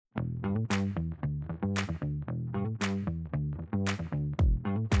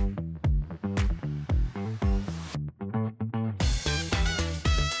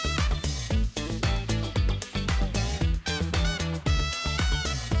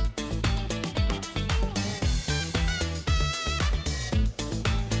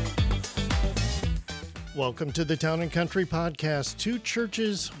Welcome to the Town and Country Podcast, 2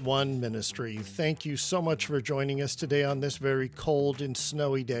 churches, 1 ministry. Thank you so much for joining us today on this very cold and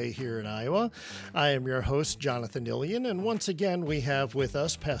snowy day here in Iowa. I am your host, Jonathan Ilian, and once again we have with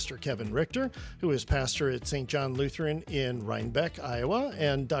us Pastor Kevin Richter, who is pastor at St. John Lutheran in Reinbeck, Iowa,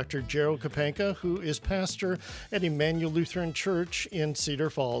 and Dr. Gerald Kapanka, who is pastor at Immanuel Lutheran Church in Cedar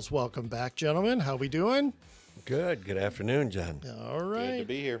Falls. Welcome back, gentlemen. How we doing? Good. Good afternoon, John. All right. Good to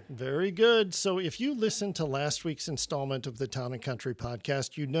be here. Very good. So if you listened to last week's installment of the Town and Country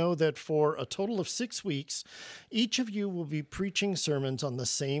Podcast, you know that for a total of 6 weeks, each of you will be preaching sermons on the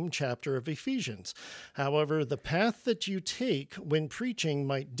same chapter of Ephesians. However, the path that you take when preaching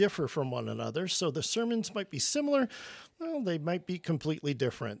might differ from one another, so the sermons might be similar. Well, they might be completely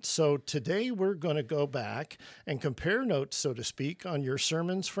different. So today we're going to go back and compare notes, so to speak, on your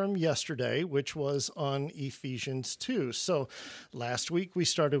sermons from yesterday, which was on Ephesians 2. So last week we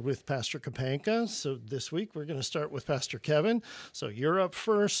started with Pastor Kapanka. So this week we're going to start with Pastor Kevin. So you're up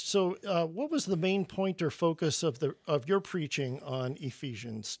first. So what was the main point or focus of your preaching on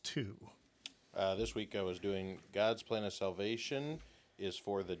Ephesians 2? This week I was doing God's plan of salvation is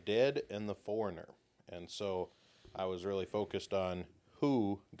for the dead and the foreigner. And so I was really focused on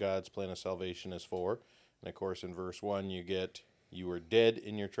who God's plan of salvation is for. And of course, in verse 1, you were dead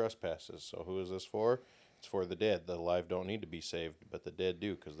in your trespasses. So who is this for? It's for the dead. The alive don't need to be saved, but the dead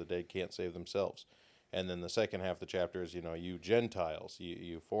do, because the dead can't save themselves. And then the second half of the chapter is, you Gentiles,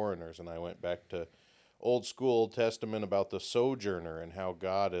 you foreigners. And I went back to Old Testament about the sojourner and how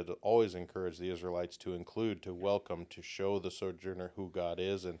God had always encouraged the Israelites to include, to welcome, to show the sojourner who God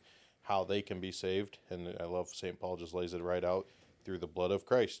is and how they can be saved. And I love St. Paul just lays it right out through the blood of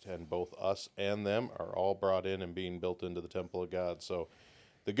Christ. And both us and them are all brought in and being built into the temple of God. So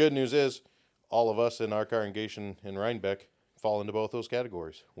the good news is all of us in our congregation in Reinbeck fall into both those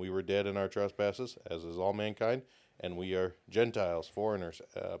categories. We were dead in our trespasses, as is all mankind, and we are Gentiles, foreigners,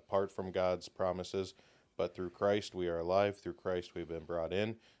 apart from God's promises. But through Christ we are alive. Through Christ we've been brought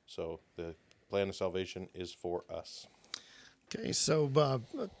in. So the plan of salvation is for us. Okay, so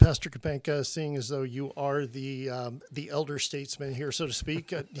Pastor Kapanka, seeing as though you are the elder statesman here, so to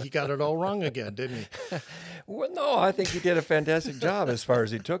speak, he got it all wrong again, didn't he? Well, no, I think he did a fantastic job as far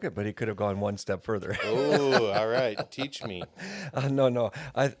as he took it, but he could have gone one step further. Oh, all right. Teach me. No.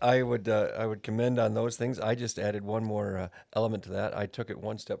 I would commend on those things. I just added one more element to that. I took it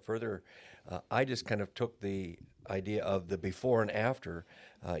one step further. I just kind of took the idea of the before and after.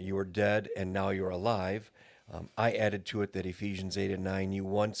 You were dead and now you're alive. I added to it that Ephesians 8 and 9, you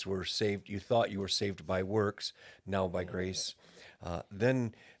once were saved, you thought you were saved by works, now by grace.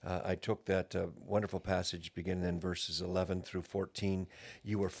 Then I took that wonderful passage beginning in verses 11 through 14,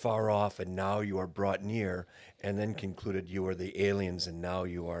 you were far off and now you are brought near, and then concluded you are the aliens and now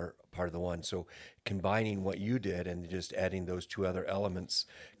you are part of the one. So combining what you did and just adding those two other elements,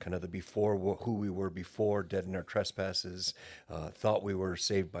 kind of the before, who we were before, dead in our trespasses, thought we were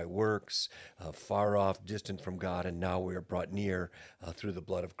saved by works, far off, distant from God, and now we are brought near through the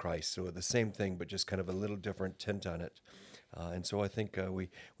blood of Christ. So the same thing, but just kind of a little different tint on it. And so I think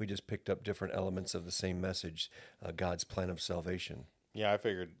we just picked up different elements of the same message, God's plan of salvation. Yeah, I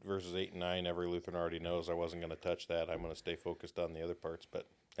figured verses 8 and 9, every Lutheran already knows. I wasn't going to touch that. I'm going to stay focused on the other parts. But,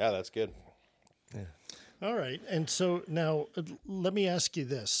 yeah, that's good. Yeah. All right. And so now let me ask you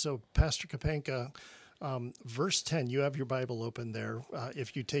this. So, Pastor Kapanka, verse 10, you have your Bible open there.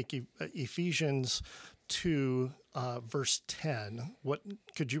 If you take Ephesians 2, verse 10,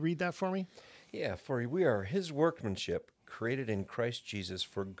 could you read that for me? Yeah, for we are his workmanship, created in Christ Jesus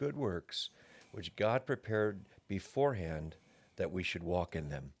for good works, which God prepared beforehand that we should walk in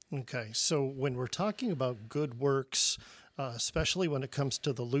them. Okay, so when we're talking about good works, especially when it comes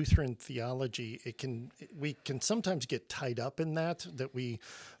to the Lutheran theology, we can sometimes get tied up in that we,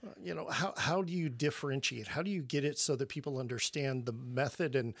 how do you differentiate? How do you get it so that people understand the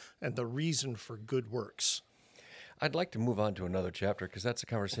method and the reason for good works? I'd like to move on to another chapter because that's a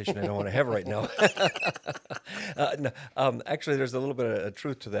conversation I don't want to have right now. Actually, there's a little bit of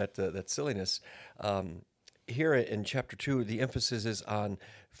truth to that silliness. Here in chapter 2, the emphasis is on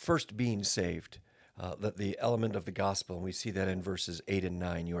first being saved. the element of the gospel, and we see that in verses 8 and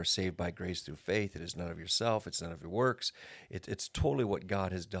 9. You are saved by grace through faith. It is not of yourself. It's not of your works. It's totally what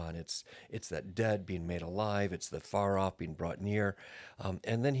God has done. It's that dead being made alive. It's the far off being brought near.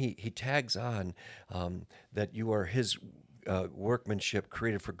 And then he tags on that you are his workmanship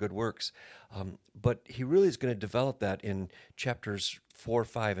created for good works. But he really is going to develop that in chapters 4,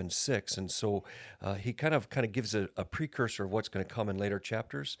 5, and 6. And so he kind of gives a precursor of what's going to come in later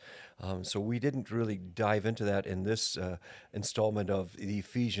chapters. So we didn't really dive into that in this installment of the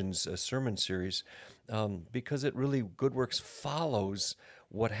Ephesians sermon series because it really, good works follows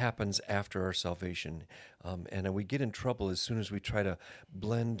what happens after our salvation. And we get in trouble as soon as we try to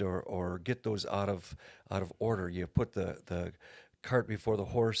blend or get those out of order. You put the cart before the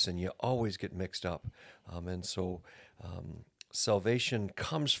horse, and you always get mixed up. And so salvation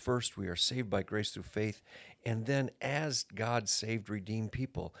comes first. We are saved by grace through faith. And then as God saved, redeemed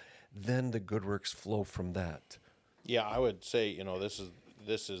people, then the good works flow from that. Yeah, I would say,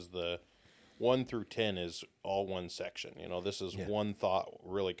 this is the 1 through 10 is all one section. This is one thought,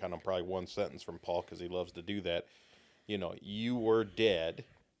 really kind of probably one sentence from Paul, because he loves to do that. You were dead,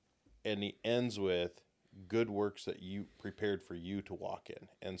 and he ends with good works that you prepared for you to walk in.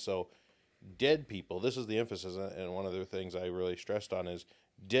 And so dead people, this is the emphasis, and one of the things I really stressed on is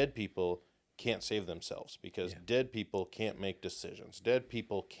dead people can't save themselves, because dead people can't make decisions. Dead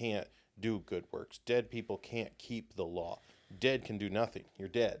people can't do good works. Dead people can't keep the law. Dead can do nothing. You're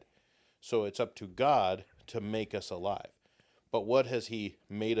dead. So it's up to God to make us alive. But what has he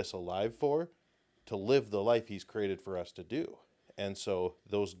made us alive for? To live the life he's created for us to do. And so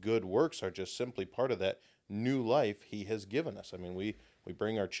those good works are just simply part of that new life he has given us. I mean, we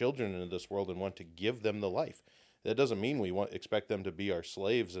bring our children into this world and want to give them the life. That doesn't mean we expect them to be our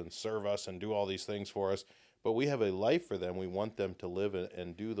slaves and serve us and do all these things for us, but we have a life for them. We want them to live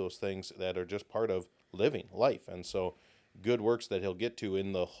and do those things that are just part of living life. And so good works that he'll get to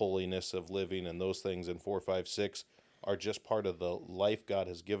in the holiness of living and those things in 4, 5, 6 are just part of the life God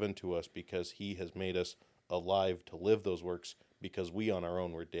has given to us, because he has made us alive to live those works, because we on our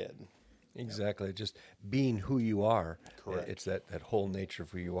own were dead. Exactly. Just being who you are. Correct. It's that whole nature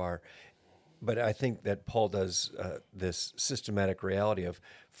of who you are. But I think that Paul does this systematic reality of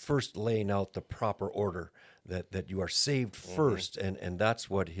first laying out the proper order, that you are saved first, and that's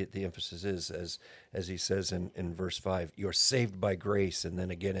what the emphasis is, as he says in verse 5, you are saved by grace, and then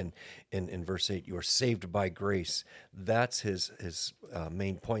again in verse 8, you are saved by grace. That's his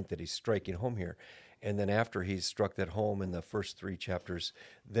main point that he's striking home here. And then after he's struck that home in the first 3 chapters,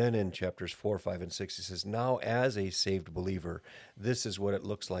 then in chapters 4, 5, and 6, he says, now as a saved believer, this is what it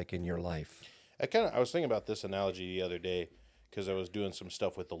looks like in your life. I was thinking about this analogy the other day, because I was doing some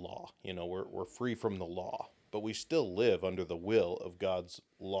stuff with the law. We're free from the law, but we still live under the will of God's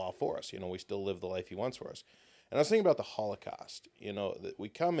law for us. We still live the life he wants for us. And I was thinking about the Holocaust, that we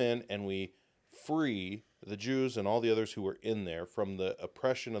come in and we free the Jews and all the others who were in there from the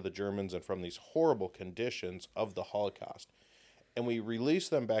oppression of the Germans and from these horrible conditions of the Holocaust. And we release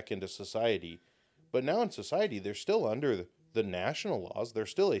them back into society. But now in society, they're still under the national laws. They're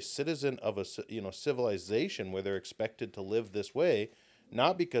still a citizen of a civilization where they're expected to live this way,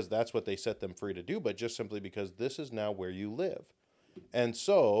 not because that's what they set them free to do, but just simply because this is now where you live. And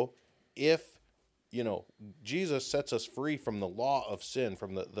so if Jesus sets us free from the law of sin,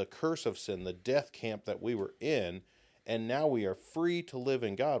 from the curse of sin, the death camp that we were in, and now we are free to live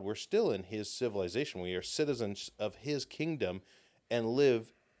in God. We're still in his civilization. We are citizens of his kingdom and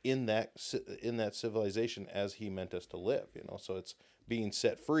live in that civilization as he meant us to live. So it's being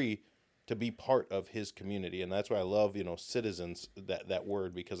set free to be part of his community. And that's why I love, citizens, that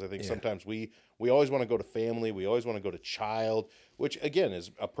word, because I think sometimes we always want to go to family. We always want to go to child, which again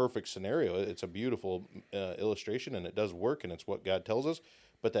is a perfect scenario. It's a beautiful illustration, and it does work, and it's what God tells us.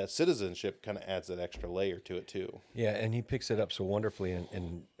 But that citizenship kind of adds that extra layer to it too. Yeah, and he picks it up so wonderfully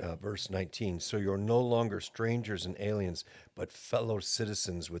in verse 19. So you're no longer strangers and aliens, but fellow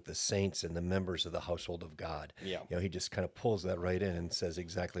citizens with the saints and the members of the household of God. Yeah. He just kind of pulls that right in and says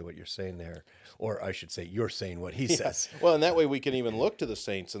exactly what you're saying there. Or I should say, you're saying what he says. Well, and that way we can even look to the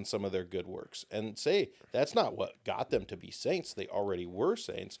saints and some of their good works and say, that's not what got them to be saints. They already were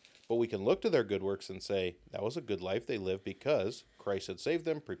saints. But we can look to their good works and say, that was a good life they lived because Christ had saved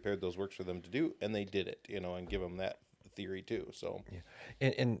them, prepared those works for them to do, and they did it, and give them that theory too. So,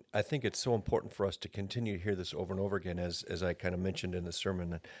 and I think it's so important for us to continue to hear this over and over again, as I kind of mentioned in the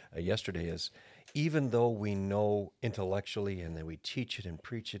sermon yesterday, is even though we know intellectually and that we teach it and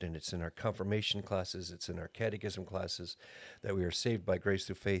preach it, and it's in our confirmation classes, it's in our catechism classes, that we are saved by grace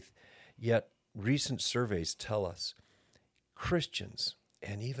through faith, yet recent surveys tell us Christians,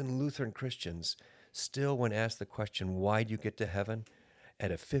 and even Lutheran Christians, still, when asked the question, why do you get to heaven?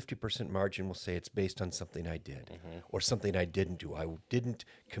 At a 50% margin will say it's based on something I did or something I didn't do. I didn't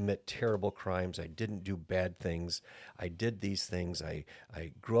commit terrible crimes. I didn't do bad things. I did these things. I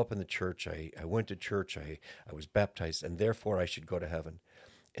grew up in the church. I went to church. I was baptized, and therefore I should go to heaven.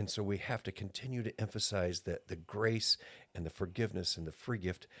 And so we have to continue to emphasize the grace and the forgiveness and the free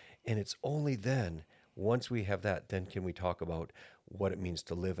gift. And it's only then, once we have that, then can we talk about what it means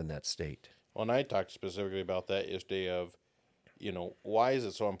to live in that state. Well, and I talked specifically about that yesterday of, why is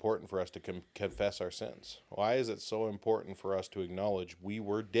it so important for us to confess our sins? Why is it so important for us to acknowledge we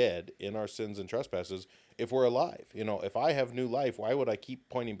were dead in our sins and trespasses if we're alive? If I have new life, why would I keep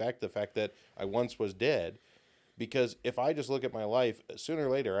pointing back to the fact that I once was dead? Because if I just look at my life, sooner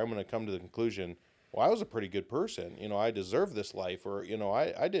or later, I'm going to come to the conclusion, well, I was a pretty good person. I deserve this life, or,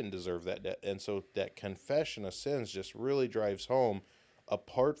 I didn't deserve that debt. And so that confession of sins just really drives home,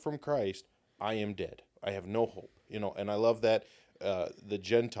 apart from Christ, I am dead. I have no hope. And I love that the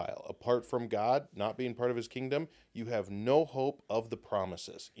Gentile, apart from God, not being part of his kingdom, you have no hope of the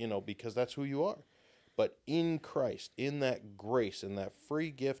promises, because that's who you are. But in Christ, in that grace, in that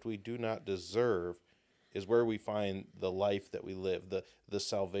free gift we do not deserve, is where we find the life that we live, the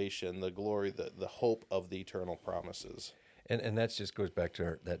salvation, the glory, the hope of the eternal promises. And that just goes back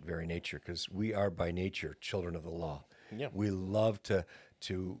to that very nature, because we are by nature children of the law. Yeah. We love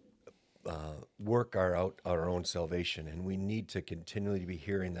to work our own salvation, and we need to continually be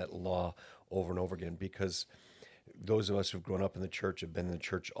hearing that law over and over again, because those of us who've grown up in the church have been in the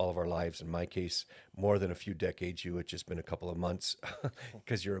church all of our lives. In my case, more than a few decades. You, it's just been a couple of months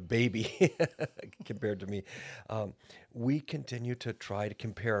because you're a baby compared to me. We continue to try to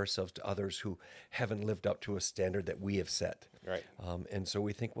compare ourselves to others who haven't lived up to a standard that we have set. Right. And so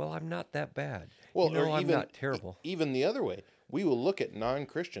we think, well, I'm not that bad. Well, or I'm even, not terrible. Even the other way. We will look at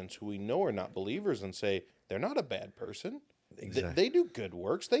non-Christians who we know are not believers and say, they're not a bad person. Exactly. They do good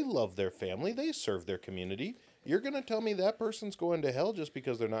works. They love their family. They serve their community. You're going to tell me that person's going to hell just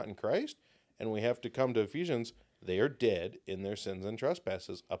because they're not in Christ? And we have to come to Ephesians. They are dead in their sins and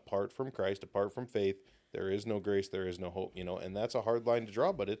trespasses. Apart from Christ, apart from faith, there is no grace, there is no hope. And that's a hard line to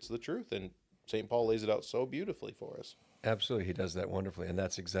draw, but it's the truth. And St. Paul lays it out so beautifully for us. Absolutely. He does that wonderfully. And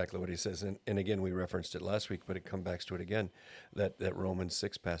that's exactly what he says. And again, we referenced it last week, but it comes back to it again, that Romans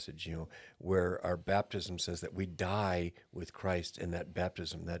 6 passage, where our baptism says that we die with Christ in that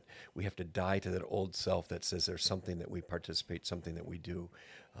baptism, that we have to die to that old self that says there's something that we participate, something that we do.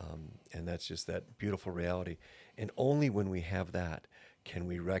 And that's just that beautiful reality. And only when we have that can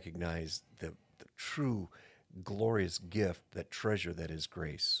we recognize the true glorious gift, that treasure that is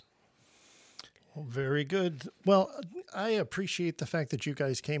grace. Well, very good. Well, I appreciate the fact that you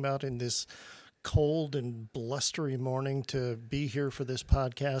guys came out in this cold and blustery morning to be here for this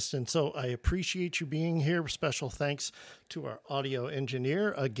podcast. And so I appreciate you being here. Special thanks to our audio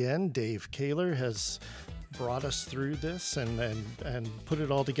engineer. Again, Dave Kaler has brought us through this and put it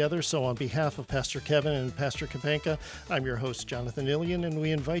all together. So on behalf of Pastor Kevin and Pastor Kapanka, I'm your host, Jonathan Ilian, and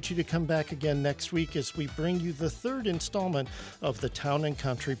we invite you to come back again next week as we bring you the third installment of the Town and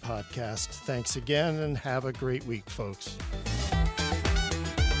Country podcast. Thanks again, and have a great week, folks.